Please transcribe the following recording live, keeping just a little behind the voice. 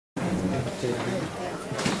Yep.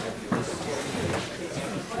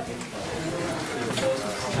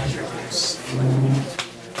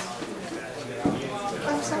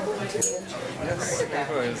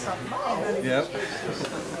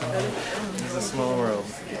 It's a small world.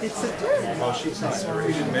 It's a turn. Well, she's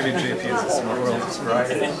inspiration. Maybe JP is a small world. It's right.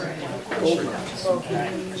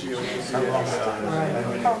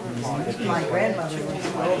 My grandmother was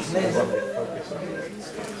an old Liz.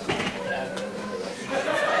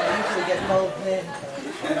 I usually get both men.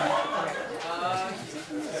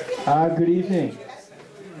 Good evening.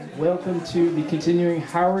 Welcome to the continuing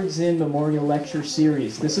Howard Zinn Memorial Lecture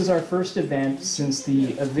Series. This is our first event since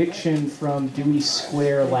the eviction from Dewey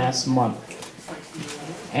Square last month.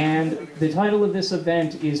 And the title of this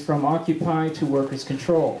event is From Occupy to Workers'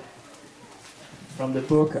 Control, from the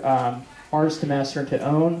book Ours to Master and to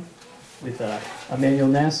Own, with Immanuel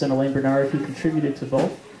Ness and Elaine Bernard, who contributed to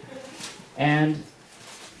both. And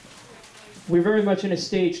we're very much in a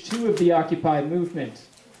stage 2 of the Occupy movement.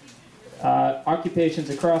 Occupations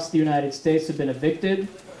across the United States have been evicted,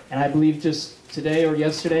 and I believe just today or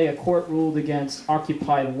yesterday a court ruled against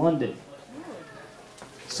Occupy London.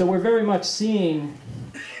 So we're very much seeing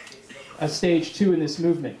a stage 2 in this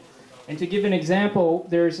movement. And to give an example,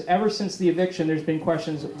 ever since the eviction, there's been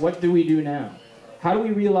questions, what do we do now? How do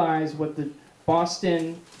we realize what the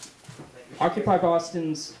Occupy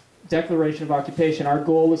Boston's Declaration of Occupation, our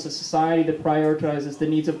goal is a society that prioritizes the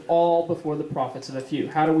needs of all before the profits of a few.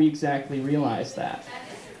 How do we exactly realize that?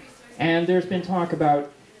 And there's been talk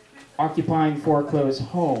about occupying foreclosed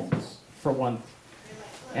homes, for one.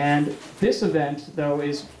 And this event, though,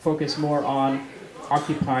 is focused more on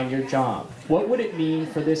occupying your job. What would it mean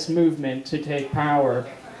for this movement to take power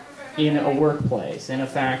in a workplace, in a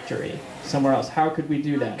factory, somewhere else? How could we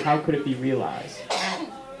do that? How could it be realized?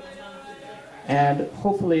 And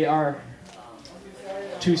hopefully our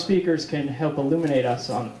two speakers can help illuminate us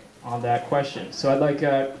on that question. So I'd like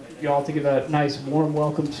you all to give a nice warm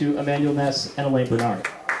welcome to Immanuel Ness and Elaine Bernard.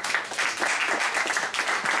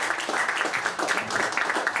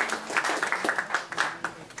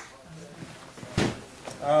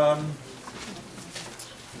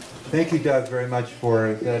 Thank you, Doug, very much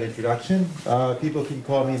for that introduction. People can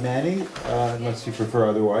call me Manny, unless you prefer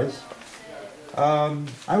otherwise.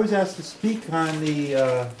 I was asked to speak on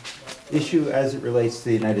the issue as it relates to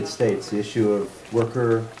the United States, the issue of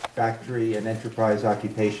worker, factory, and enterprise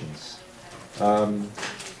occupations.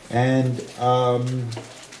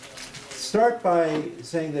 Start by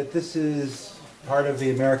saying that this is part of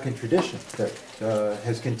the American tradition that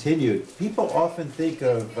has continued. People often think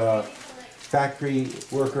of factory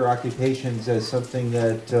worker occupations as something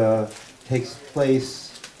that takes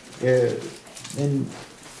place in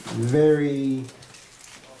very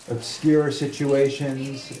obscure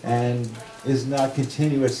situations and is not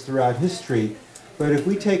continuous throughout history. But if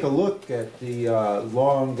we take a look at the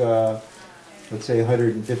long, let's say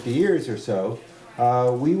 150 years or so,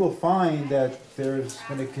 we will find that there's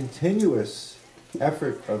been a continuous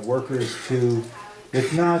effort of workers to,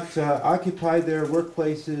 if not occupy their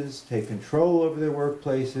workplaces, take control over their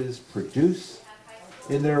workplaces, produce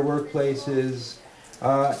in their workplaces,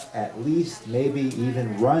 at least maybe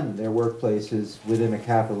even run their workplaces within a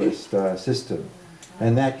capitalist system.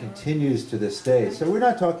 And that continues to this day. So we're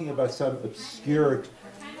not talking about some obscure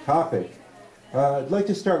topic. I'd like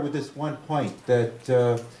to start with this one point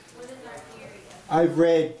that I've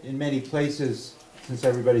read in many places, since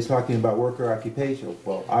everybody's talking about worker occupation,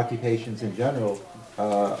 well, occupations in general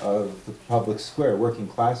of the public square, working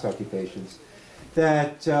class occupations,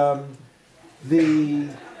 that the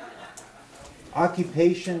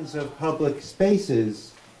occupations of public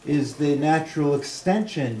spaces is the natural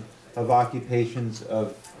extension of occupations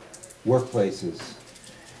of workplaces.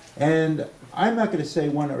 And I'm not going to say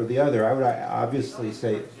one or the other. I would obviously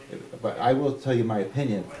say, but I will tell you my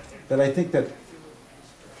opinion, that I think that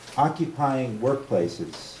occupying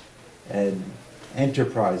workplaces and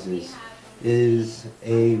enterprises is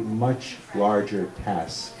a much larger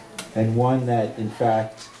task, and one that in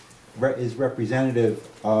fact is representative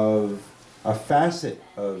of a facet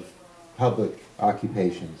of public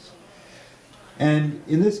occupations. And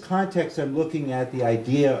in this context, I'm looking at the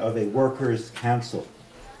idea of a workers' council,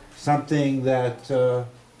 something that some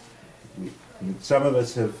of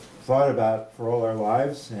us have thought about for all our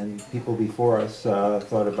lives, and people before us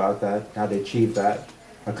thought about that, how they achieved that.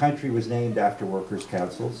 A country was named after workers'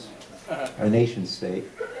 councils, a nation state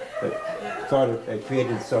that thought it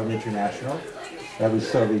created its own international. That was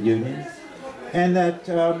Soviet Union. And that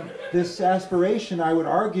this aspiration, I would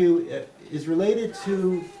argue, is related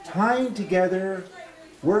to tying together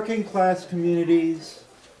working class communities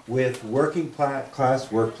with working class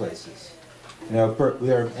workplaces. You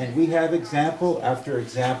know, and we have example after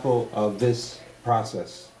example of this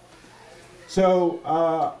process.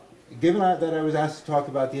 So, given that I was asked to talk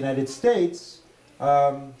about the United States,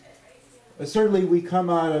 certainly we come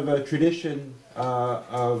out of a tradition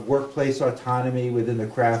of workplace autonomy within the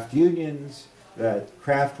craft unions, that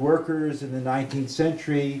craft workers in the 19th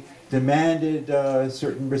century demanded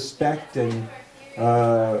certain respect and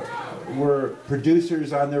were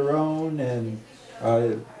producers on their own, and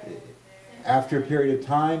after a period of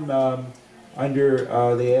time under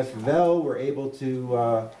the AFL were able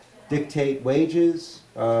to dictate wages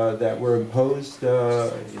that were imposed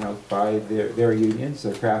by their unions,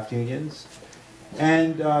 their craft unions.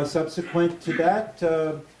 And subsequent to that,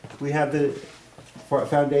 we have the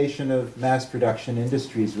foundation of mass production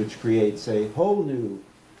industries, which creates a whole new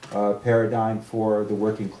paradigm for the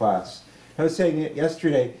working class. I was saying it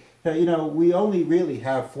yesterday, you know, we only really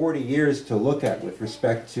have 40 years to look at with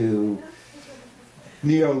respect to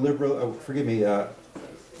neoliberal,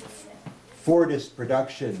 Fordist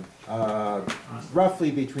production, roughly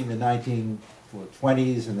between the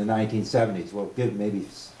 1920s and the 1970s. Well, give maybe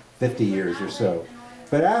 50 years or so.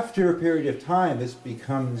 But after a period of time, this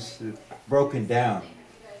becomes broken down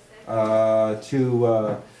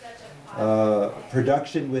to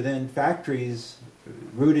production within factories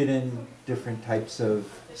rooted in different types of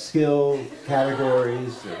skill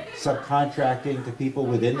categories, subcontracting to people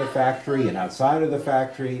within the factory and outside of the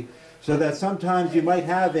factory, so that sometimes you might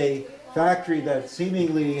have a factory that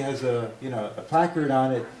seemingly has a placard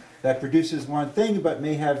on it that produces one thing, but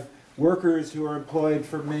may have workers who are employed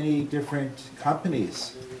for many different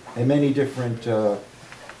companies and many different.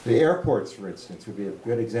 The airports, for instance, would be a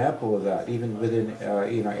good example of that, even within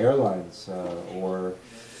airlines or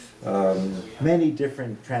many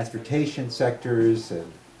different transportation sectors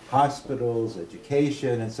and hospitals,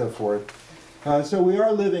 education, and so forth. So we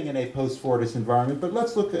are living in a post-Fordist environment, but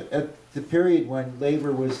let's look at the period when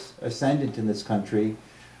labor was ascendant in this country,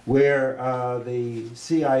 where the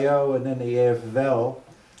CIO and then the AFL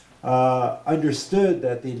understood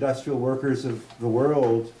that the industrial workers of the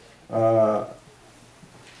world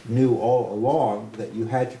knew all along that you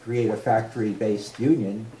had to create a factory-based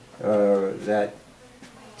union, that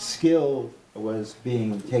skill was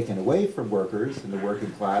being taken away from workers in the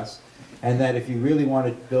working class, and that if you really wanted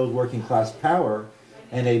to build working class power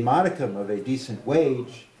and a modicum of a decent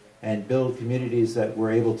wage and build communities that were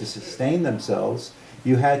able to sustain themselves,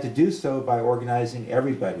 you had to do so by organizing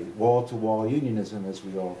everybody, wall-to-wall unionism, as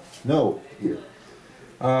we all know here.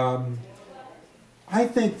 I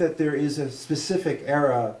think that there is a specific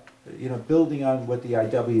era, building on what the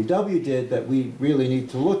IWW did, that we really need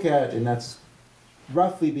to look at, and that's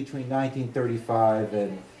roughly between 1935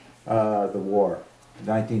 and the war,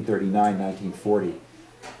 1939, 1940,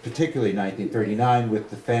 particularly 1939 with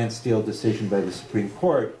the Fan Steel decision by the Supreme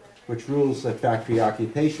Court, which rules that factory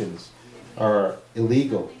occupations are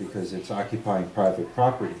illegal because it's occupying private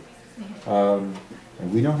property.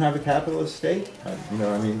 And we don't have a capitalist state.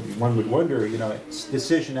 One would wonder, it's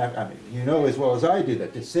decision after, as well as I do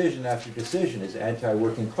that decision after decision is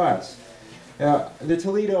anti-working class. The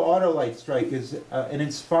Toledo Auto Light strike is an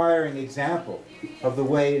inspiring example of the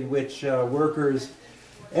way in which workers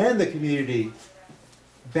and the community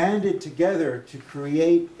banded together to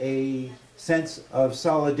create a sense of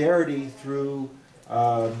solidarity through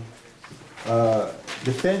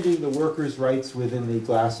defending the workers' rights within the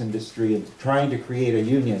glass industry and trying to create a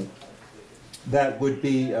union that would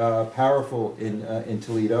be powerful in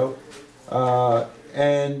Toledo.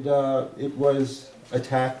 It was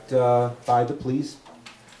attacked by the police.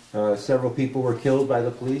 Several people were killed by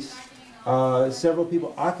the police. Several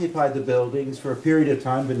people occupied the buildings for a period of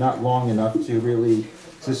time, but not long enough to really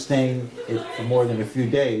sustain it for more than a few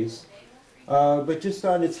days. But just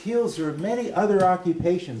on its heels, there are many other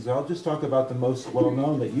occupations. I'll just talk about the most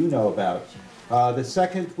well-known that you know about. The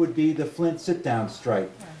second would be the Flint sit-down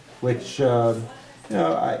strike, which,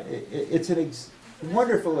 it's a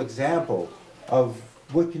wonderful example of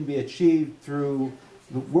what can be achieved through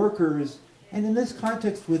the workers, and in this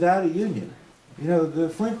context, without a union. The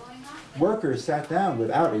Flint workers sat down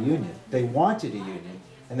without a union. They wanted a union,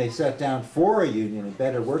 and they sat down for a union in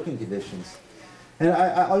better working conditions. And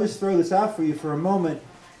I'll just throw this out for you for a moment.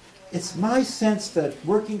 It's my sense that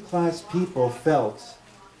working class people felt,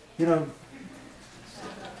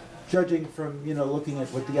 judging from, looking at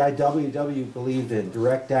what the IWW believed in,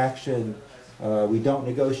 direct action, we don't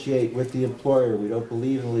negotiate with the employer, we don't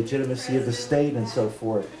believe in the legitimacy of the state and so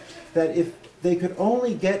forth, that if they could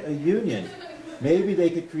only get a union, maybe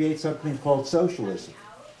they could create something called socialism.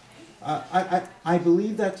 I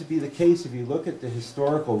believe that to be the case if you look at the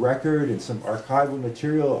historical record and some archival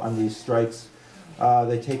material on these strikes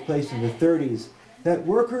that take place in the 30s, that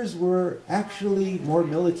workers were actually more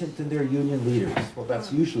militant than their union leaders. Well,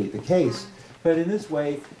 that's usually the case. But in this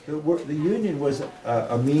way, the union was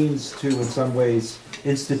a means to, in some ways,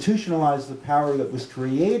 institutionalize the power that was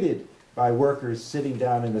created by workers sitting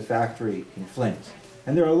down in the factory in Flint.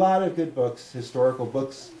 And there are a lot of good books, historical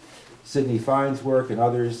books, Sidney Fine's work and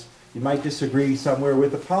others. You might disagree somewhere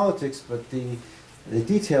with the politics, but the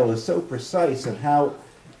detail is so precise on how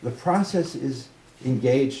the process is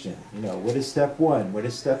engaged in. You know, what is step one? What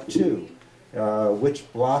is step two?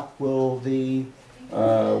 Which block will the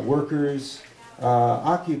workers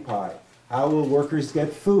occupy? How will workers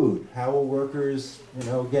get food? How will workers,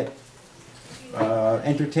 get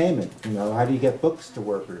entertainment? How do you get books to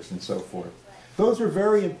workers and so forth? Those are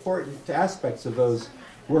very important aspects of those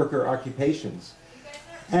worker occupations.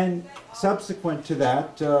 And subsequent to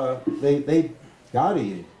that, they got a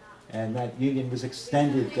union, and that union was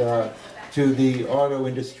extended to the auto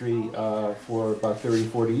industry for about 30,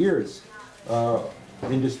 40 years,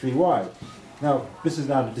 industry-wide. Now, this is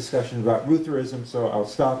not a discussion about Lutheranism, so I'll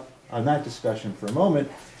stop on that discussion for a moment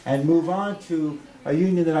and move on to a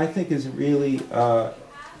union that I think is really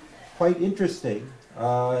quite interesting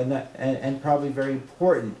and probably very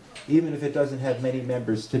important, even if it doesn't have many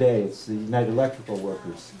members today. It's the United Electrical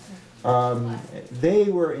Workers. They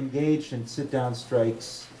were engaged in sit-down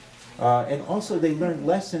strikes, and also they learned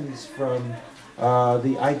lessons from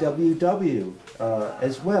the IWW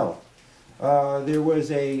as well. There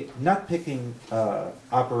was a nut-picking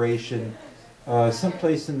operation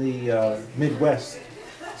someplace in the Midwest,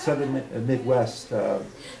 southern Midwest,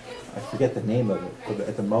 I forget the name of it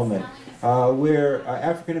at the moment, where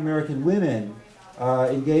African-American women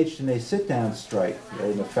engaged in a sit-down strike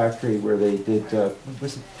in a factory where they did,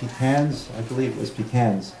 was it pecans? I believe it was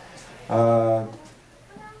pecans.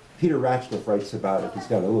 Peter Ratcliffe writes about it. He's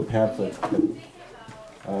got a little pamphlet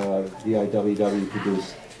that the IWW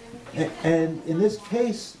produced. And in this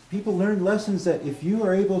case, people learned lessons that if you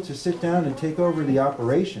are able to sit down and take over the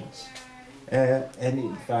operations, and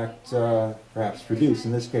in fact, perhaps produce,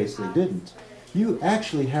 in this case they didn't, you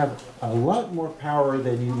actually have a lot more power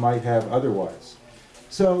than you might have otherwise.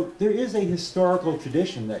 So there is a historical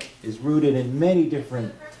tradition that is rooted in many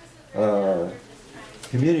different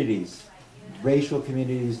communities, racial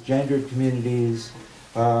communities, gendered communities,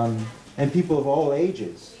 and people of all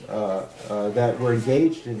ages that were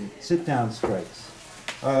engaged in sit-down strikes.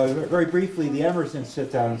 Very briefly, the Emerson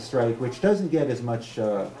sit-down strike, which doesn't get as much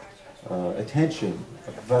attention,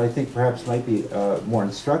 but I think perhaps might be more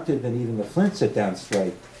instructive than even the Flint sit-down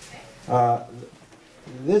strike.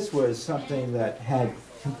 This was something that had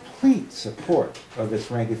complete support of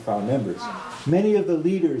its rank-and-file members. Many of the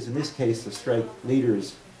leaders, in this case the strike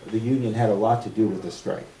leaders, the union had a lot to do with the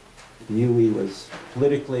strike. The UE was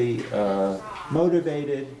politically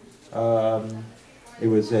motivated. It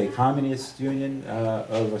was a communist union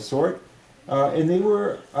of a sort, and they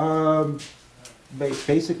were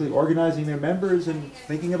basically organizing their members and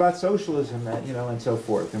thinking about socialism, and so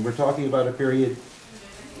forth. And we're talking about a period,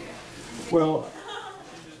 well,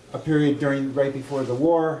 a period during right before the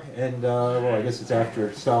war, and well, I guess it's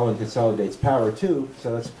after Stalin consolidates power too,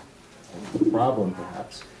 so that's a problem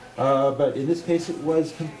perhaps. But in this case, it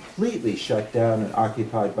was completely shut down and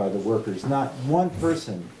occupied by the workers. Not one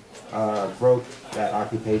person broke that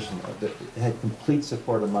occupation. It had complete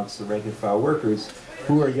support amongst the rank-and-file workers,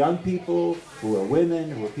 who were young people, who were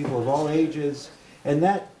women, who were people of all ages. And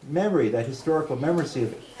that memory, that historical memory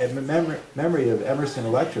of Emerson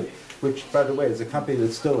Electric, which, by the way, is a company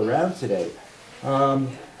that's still around today,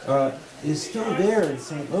 is still there in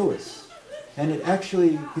St. Louis. And it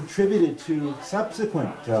actually contributed to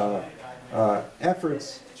subsequent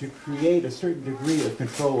efforts to create a certain degree of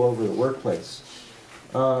control over the workplace.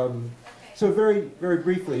 So very, very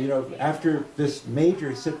briefly, after this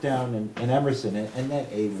major sit-down in Emerson, and then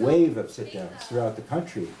a wave of sit-downs throughout the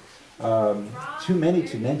country, too many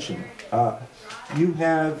to mention, you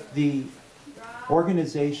have the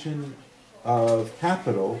Organization of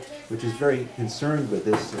Capital, which is very concerned with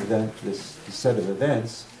this event, this set of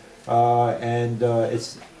events, and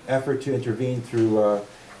its effort to intervene through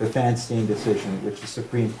the Feinstein decision, which the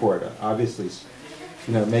Supreme Court obviously,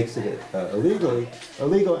 makes it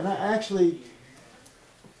illegal. And actually,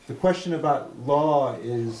 the question about law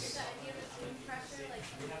is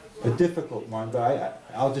a difficult one, but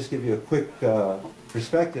I'll just give you a quick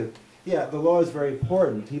perspective. Yeah, the law is very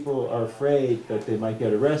important. People are afraid that they might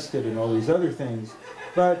get arrested and all these other things.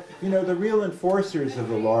 But, the real enforcers of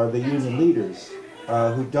the law are the union leaders,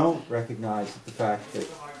 who don't recognize the fact that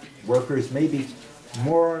workers may be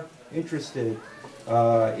more interested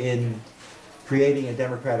in creating a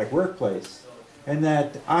democratic workplace, and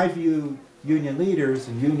that I view union leaders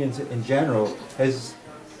and unions in general as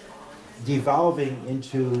devolving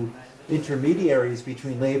into intermediaries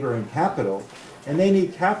between labor and capital, and they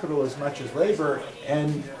need capital as much as labor.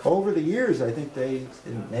 And over the years, I think they,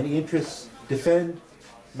 in many interests, defend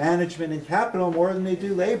management and capital more than they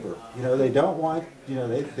do labor. You know, they don't want, you know,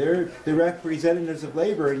 they're the representatives of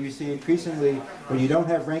labor, and you see increasingly when you don't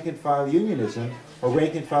have rank and file unionism or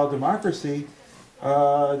rank and file democracy,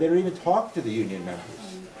 they don't even talk to the union members.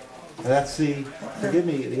 And that's the, forgive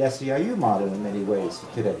me, the SEIU model in many ways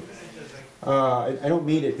today. I don't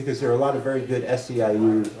mean it because there are a lot of very good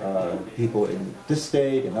SEIU people in this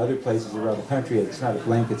state and other places around the country. It's not a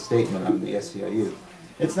blanket statement on the SEIU.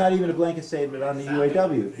 It's not even a blanket statement on the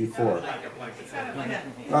UAW before.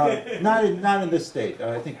 Not in this state.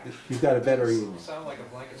 I think you've got a better union. Sound like a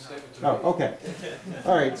blanket statement to me. Oh, okay.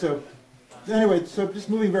 All right. So anyway, so just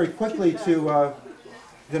moving very quickly to.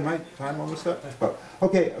 Is my time almost up? Oh,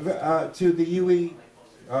 okay. To the UE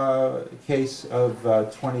case of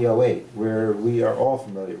 2008, where we are all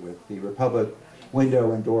familiar with the Republic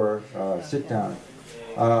window and door sit-down,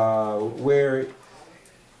 where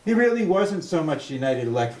it really wasn't so much United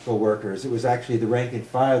Electrical Workers. It was actually the rank and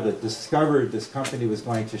file that discovered this company was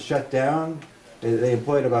going to shut down. They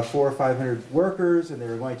employed about 400 or 500 workers, and they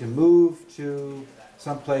were going to move to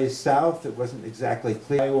someplace south that wasn't exactly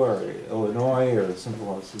clear, Iowa or Illinois or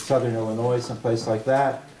southern Illinois, someplace like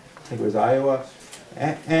that. I think it was Iowa.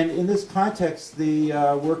 And in this context, the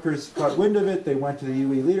workers caught wind of it. They went to the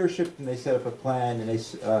UE leadership and they set up a plan and an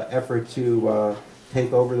effort to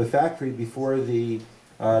take over the factory before the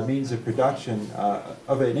means of production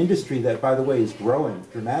of an industry that, by the way, is growing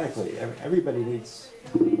dramatically. Everybody needs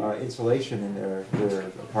insulation in their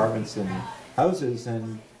apartments and houses,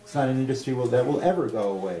 and it's not an industry that will ever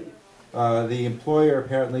go away. The employer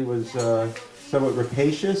apparently was somewhat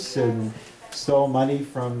rapacious and stole money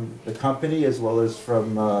from the company as well as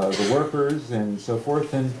from the workers and so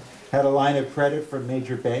forth, and had a line of credit from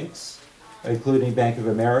major banks, including Bank of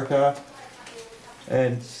America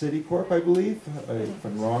and Citicorp, I believe. If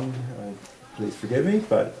I'm wrong, please forgive me,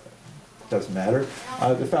 but it doesn't matter.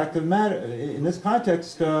 The fact of the matter, in this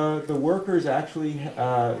context, the workers actually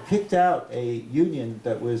kicked out a union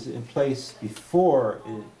that was in place before,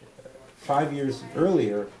 5 years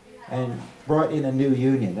earlier, and brought in a new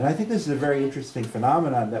union. And I think this is a very interesting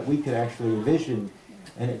phenomenon that we could actually envision,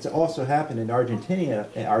 and it's also happened in Argentina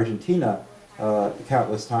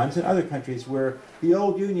countless times, and other countries where the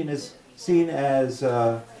old union is seen as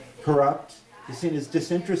corrupt, is seen as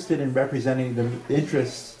disinterested in representing the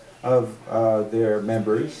interests of their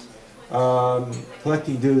members.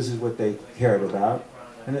 Collecting dues is what they cared about,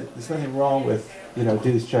 and there's nothing wrong with, you know,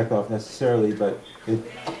 dues checkoff necessarily, but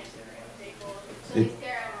it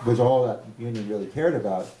was all that union really cared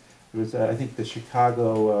about. It was, I think, the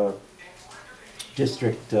Chicago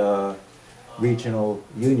district regional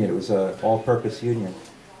union. It was an all-purpose union.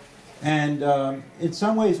 And in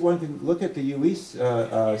some ways, one can look at the UE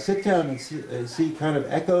sit-down and see kind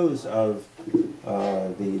of echoes of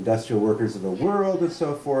the industrial workers of the world and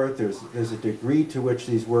so forth. There's a degree to which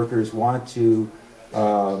these workers want to,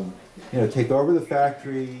 you know, take over the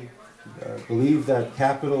factory, believe that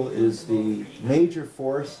capital is the major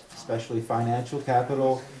force, especially financial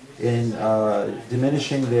capital, in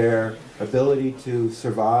diminishing their ability to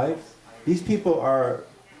survive. These people are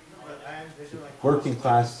working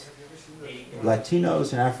class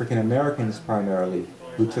Latinos and African Americans primarily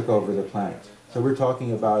who took over the plant. So we're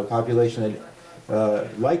talking about a population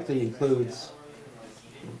that likely includes,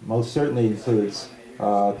 most certainly includes,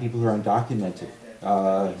 people who are undocumented,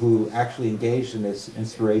 who actually engaged in this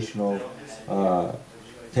inspirational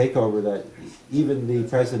takeover that even the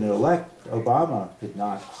President-elect Obama could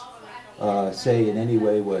not say in any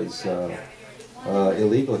way was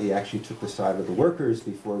illegal. He actually took the side of the workers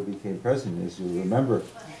before he became president, as you remember.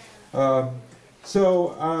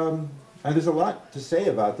 And there's a lot to say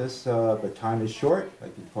about this, but time is short. I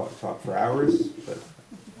could talk for hours, but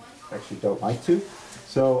I actually don't like to.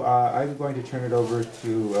 So I'm going to turn it over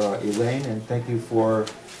to Elaine, and thank you for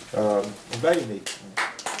inviting me.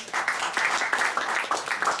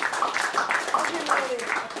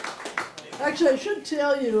 Actually, I should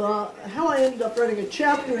tell you how I ended up writing a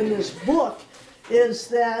chapter in this book is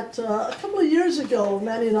that a couple of years ago,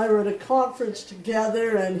 Manny and I were at a conference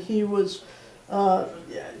together, and he was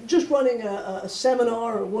just running a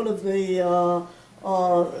seminar, or one of the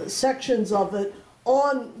sections of it,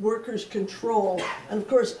 on workers' control. And of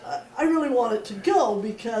course, I really wanted to go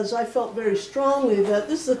because I felt very strongly that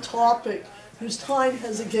this is a topic whose time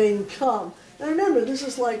has again come. Now remember, this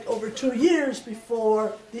is like over 2 years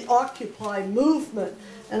before the Occupy movement,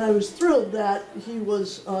 and I was thrilled that he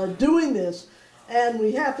was doing this. And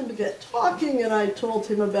we happened to get talking, and I told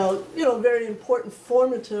him about, a very important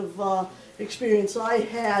formative experience I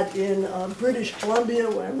had in British Columbia,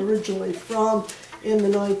 where I'm originally from, in the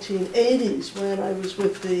 1980s, when I was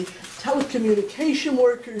with the Telecommunication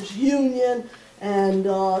Workers Union. And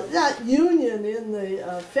that union, in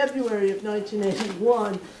the February of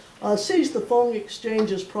 1981, seized the phone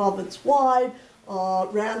exchanges province-wide,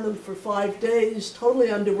 ran them for 5 days,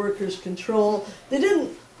 totally under workers' control.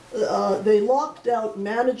 They locked out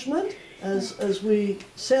management. As we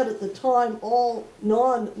said at the time, all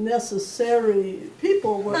non-necessary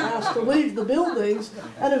people were asked to leave the buildings.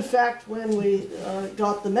 And in fact, when we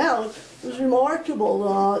got them out, it was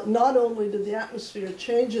remarkable. Not only did the atmosphere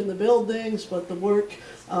change in the buildings, but the work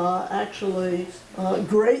actually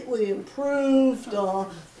greatly improved.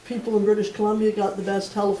 People in British Columbia got the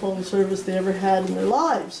best telephone service they ever had in their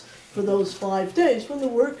lives for those 5 days when the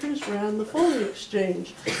workers ran the phone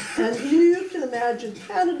exchange. And you can imagine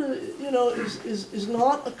Canada, is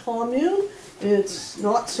not a commune. It's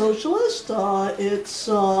not socialist. It's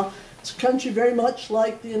a country very much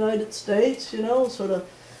like the United States, sort of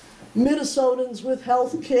Minnesotans with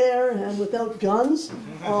health care and without guns.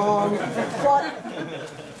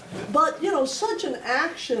 But such an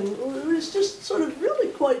action was just sort of really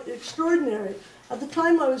quite extraordinary. At the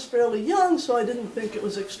time I was fairly young, so I didn't think it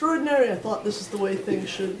was extraordinary. I thought this is the way things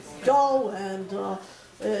should go, and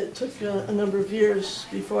it took a number of years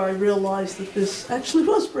before I realized that this actually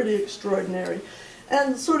was pretty extraordinary.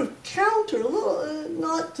 And sort of counter, a little,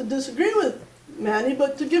 not to disagree with Manny,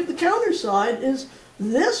 but to give the counter side, is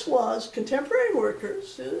this was contemporary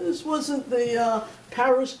workers. This wasn't the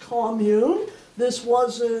Paris Commune. This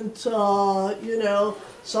wasn't,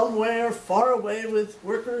 somewhere far away with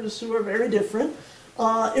workers who are very different.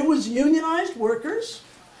 It was unionized workers.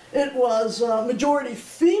 It was majority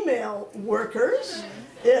female workers.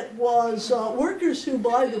 It was workers who,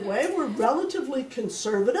 by the way, were relatively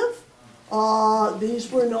conservative.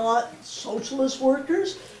 These were not socialist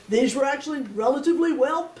workers. These were actually relatively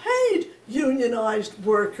well-paid unionized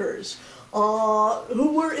workers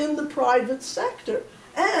who were in the private sector.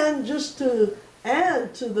 And just to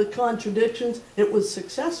add to the contradictions, it was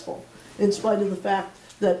successful, in spite of the fact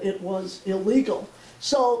that it was illegal.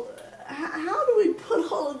 So how do we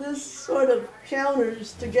put all of this sort of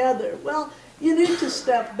counters together? Well, you need to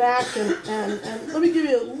step back and let me give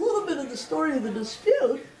you a little bit of the story of the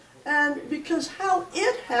dispute, and because how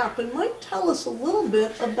it happened might tell us a little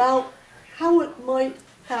bit about how it might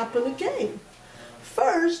happen again.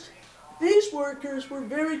 First, these workers were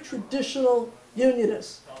very traditional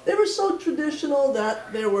unionists. They were so traditional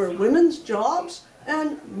that there were women's jobs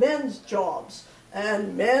and men's jobs.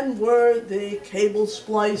 And men were the cable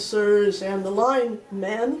splicers and the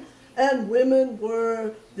linemen, and women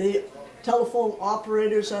were the telephone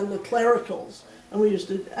operators and the clericals. And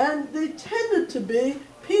they tended to be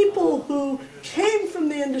people who came from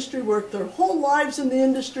the industry, worked their whole lives in the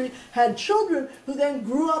industry, had children who then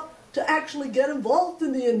grew up to actually get involved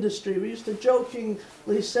in the industry. We used to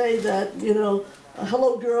jokingly say that,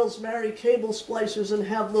 hello girls, marry cable splicers and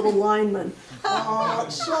have little linemen.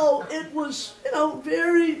 So it was,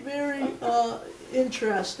 very, very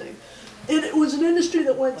interesting. It was an industry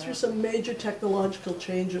that went through some major technological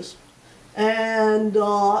changes. And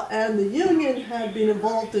the union had been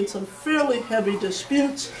involved in some fairly heavy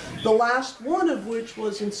disputes, the last one of which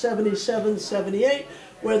was in 77, 78,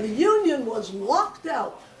 where the union was locked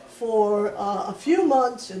out for a few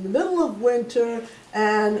months in the middle of winter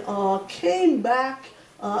and came back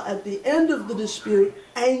at the end of the dispute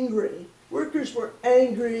angry. Workers were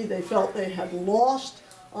angry. They felt they had lost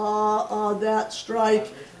that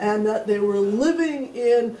strike and that they were living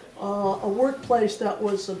in a workplace that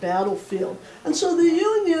was a battlefield. And so the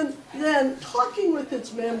union then, talking with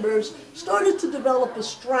its members, started to develop a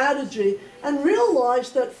strategy and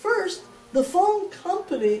realized that first, the phone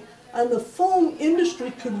company and the phone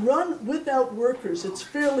industry could run without workers. It's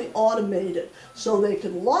fairly automated. So they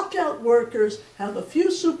could lock out workers, have a few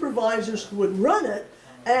supervisors who would run it,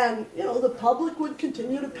 and the public would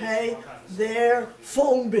continue to pay their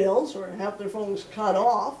phone bills or have their phones cut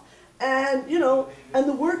off, and and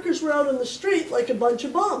the workers were out on the street like a bunch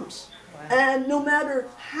of bums. And no matter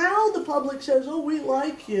how the public says, oh, we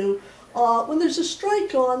like you, when there's a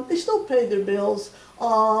strike on, they still pay their bills.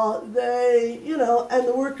 And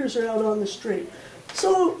the workers are out on the street.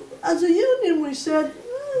 So as a union, we said,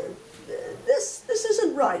 this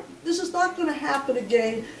isn't right. This is not going to happen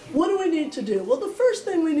again. What do we need to do? Well, the first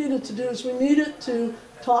thing we needed to do is we needed to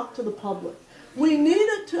talk to the public. we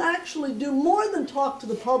needed to actually do more than talk to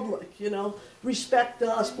the public, you know, respect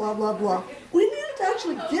us, blah, blah, blah. We needed to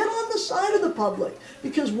actually get on the side of the public,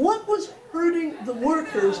 because what was hurting the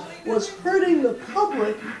workers was hurting the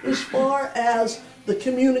public as far as the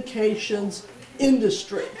communications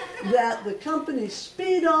industry. That the company's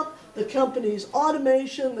speed up, the company's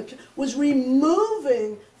automation was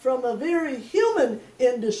removing from a very human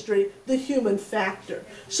industry the human factor.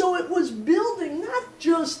 So it was building not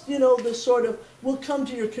just, you know, the sort of, we'll come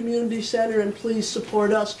to your community center and please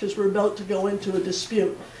support us because we're about to go into a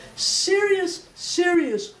dispute. Serious,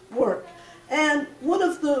 serious work. And one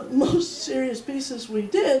of the most serious pieces we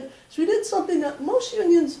did is we did something that most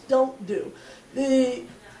unions don't do. The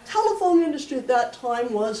telephone industry at that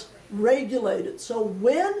time was regulated. So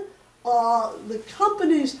when the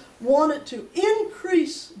companies wanted to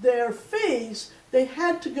increase their fees, they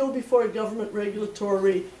had to go before a government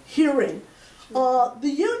regulatory hearing. The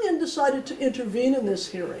union decided to intervene in this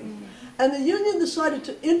hearing, and the union decided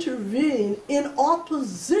to intervene in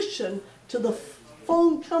opposition to the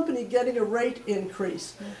phone company getting a rate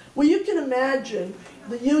increase. Well, you can imagine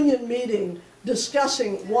the union meeting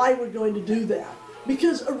discussing why we're going to do that.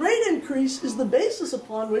 Because a rate increase is the basis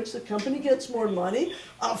upon which the company gets more money,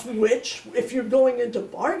 of which, if you're going into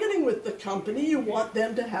bargaining with the company, you want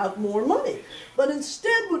them to have more money. But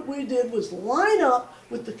instead what we did was line up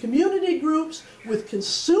with the community groups, with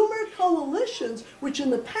consumer coalitions, which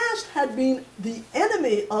in the past had been the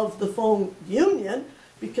enemy of the phone union,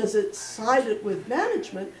 because it sided with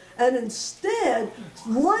management, and instead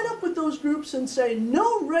line up with those groups and say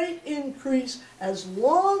no rate increase as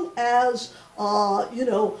long as you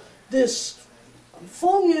know, this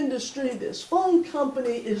phone industry, this phone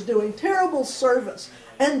company is doing terrible service.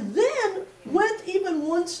 And then went even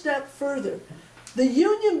one step further. The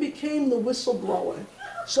union became the whistleblower.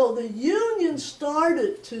 So the union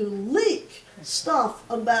started to leak stuff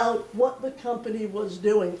about what the company was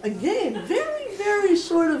doing. Again, very, very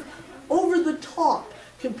sort of over the top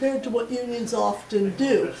compared to what unions often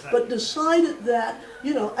do, but decided that,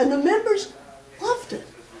 you know, and the members loved it.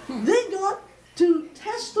 They got to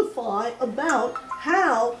testify about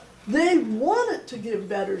how they wanted to give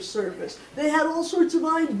better service. They had all sorts of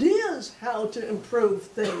ideas how to improve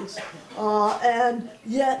things, and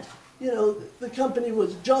yet, you know, the company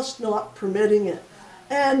was just not permitting it.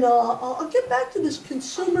 And I'll get back to this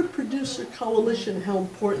consumer producer coalition, how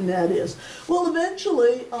important that is. Well,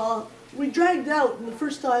 eventually, we dragged out, and the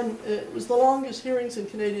first time, it was the longest hearings in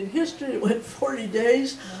Canadian history. It went 40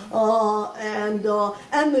 days, and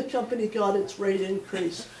the company got its rate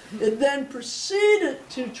increase. It then proceeded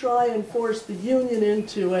to try and force the union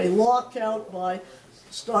into a lockout by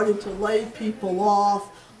starting to lay people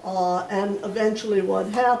off, and eventually what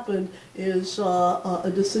happened is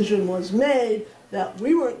a decision was made that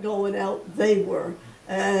we weren't going out, they were.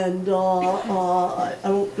 And I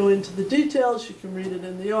won't go into the details, you can read it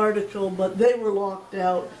in the article, but they were locked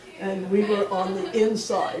out and we were on the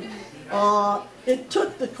inside. It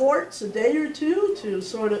took the courts a day or two to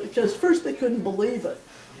sort of, because first they couldn't believe it.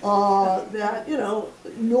 That, you know,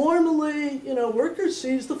 normally, you know, workers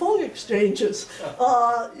seize the phone exchanges.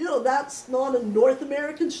 You know, that's not a North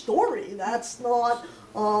American story. That's not,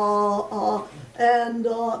 and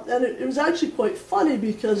it was actually quite funny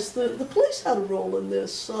because the police had a role in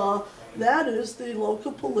this. That is, the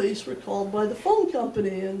local police were called by the phone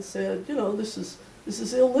company and said, you know, this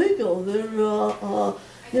is illegal. They're,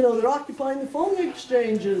 you know, they're occupying the phone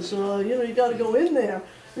exchanges. You know, you got to go in there.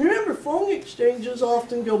 Remember, phone exchanges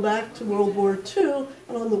often go back to World War II,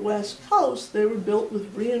 and on the West Coast, they were built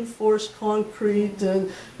with reinforced concrete, and,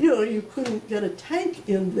 you know, you couldn't get a tank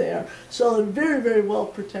in there. So they're very, very well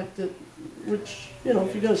protected, which, you know,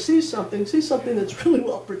 if you're going to see something that's really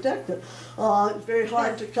well protected. It's very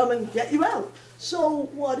hard to come and get you out. So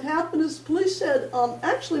what happened is the police said,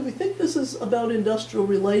 actually, we think this is about industrial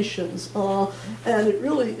relations, and it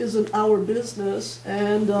really isn't our business,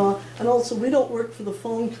 and also we don't work for the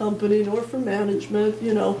phone company nor for management.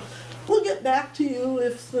 You know, we'll get back to you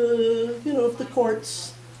if the, you know, if the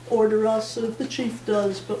courts order us, if the chief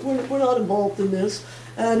does, but we're not involved in this.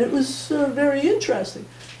 And it was very interesting.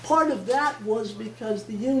 Part of that was because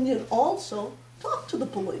the union also talked to the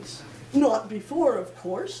police, not before, of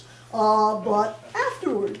course. But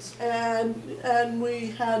afterwards, and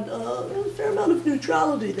we had a fair amount of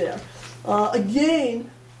neutrality there. Again,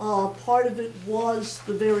 part of it was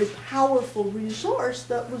the very powerful resource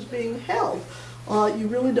that was being held. You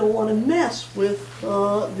really don't want to mess with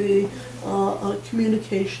the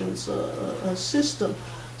communications system.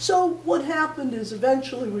 So what happened is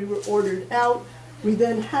eventually we were ordered out. We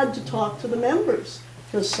then had to talk to the members,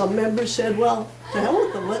 because some members said, well, to hell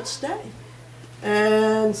with them, let's stay.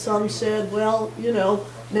 And some said, well, you know,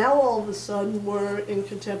 now all of a sudden we're in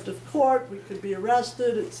contempt of court, we could be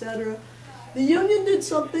arrested, etc. The union did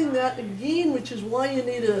something that, again, which is why you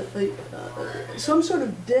need some sort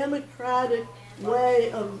of democratic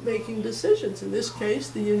way of making decisions. In this case,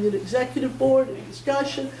 the union executive board, in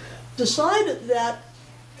discussion, decided that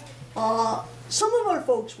some of our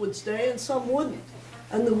folks would stay and some wouldn't.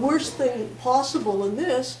 And the worst thing possible in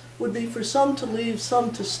this would be for some to leave,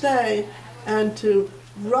 some to stay, and to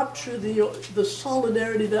rupture the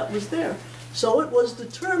solidarity that was there. So it was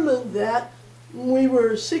determined that we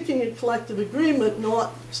were seeking a collective agreement,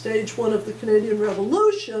 not stage one of the Canadian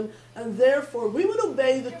Revolution, and therefore we would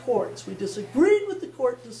obey the courts. We disagreed with the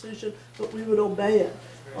court decision, but we would obey it.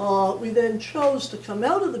 We then chose to come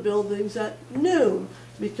out of the buildings at noon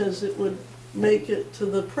because it would make it to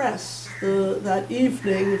the press that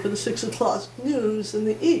evening for the 6 o'clock news in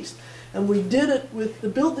the East. And we did it with the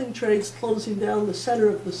building trades closing down the center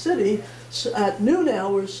of the city at noon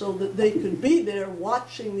hours so that they could be there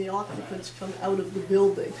watching the occupants come out of the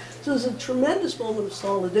building. So it was a tremendous moment of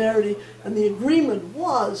solidarity, and the agreement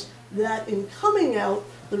was that in coming out,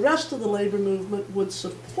 the rest of the labor movement would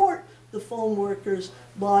support the phone workers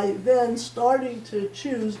by then starting to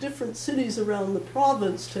choose different cities around the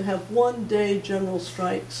province to have one-day general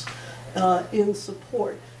strikes in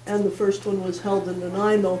support. And the first one was held in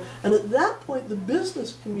Nanaimo. And at that point, the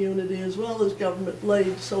business community as well as government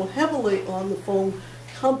laid so heavily on the phone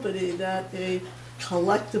company that a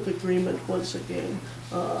collective agreement was again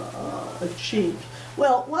achieved.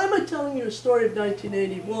 Well, why am I telling you a story of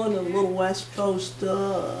 1981 in a little west coast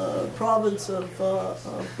province of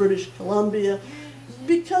British Columbia?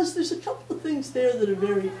 Because there's a couple of things there that are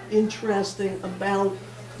very interesting about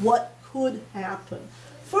what could happen.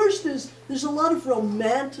 First is, there's a lot of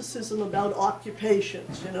romanticism about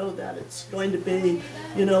occupations, you know, that it's going to be,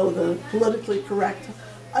 you know, the politically correct.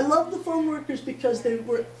 I love the phone workers because they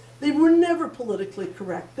were never politically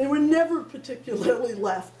correct. They were never particularly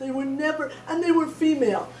left. They were never, and they were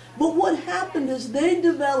female. But what happened is they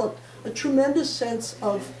developed a tremendous sense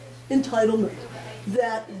of entitlement,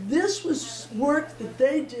 that this was work that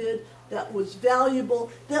they did that was valuable,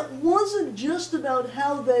 that wasn't just about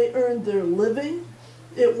how they earned their living.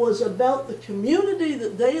 It was about the community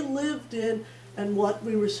that they lived in, and what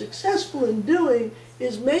we were successful in doing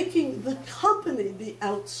is making the company the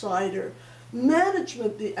outsider,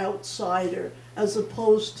 management the outsider, as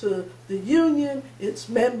opposed to the union, its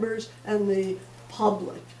members, and the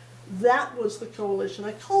public. That was the coalition.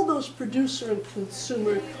 I call those producer and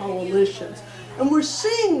consumer coalitions. And we're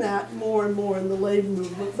seeing that more and more in the labor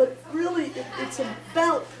movement, but really it's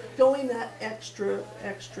about going that extra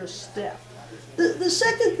step. The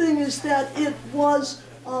second thing is that it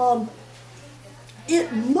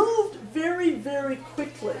moved very, very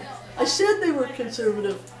quickly. I said they were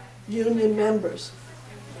conservative union members.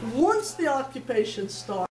 Once the occupation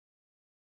started,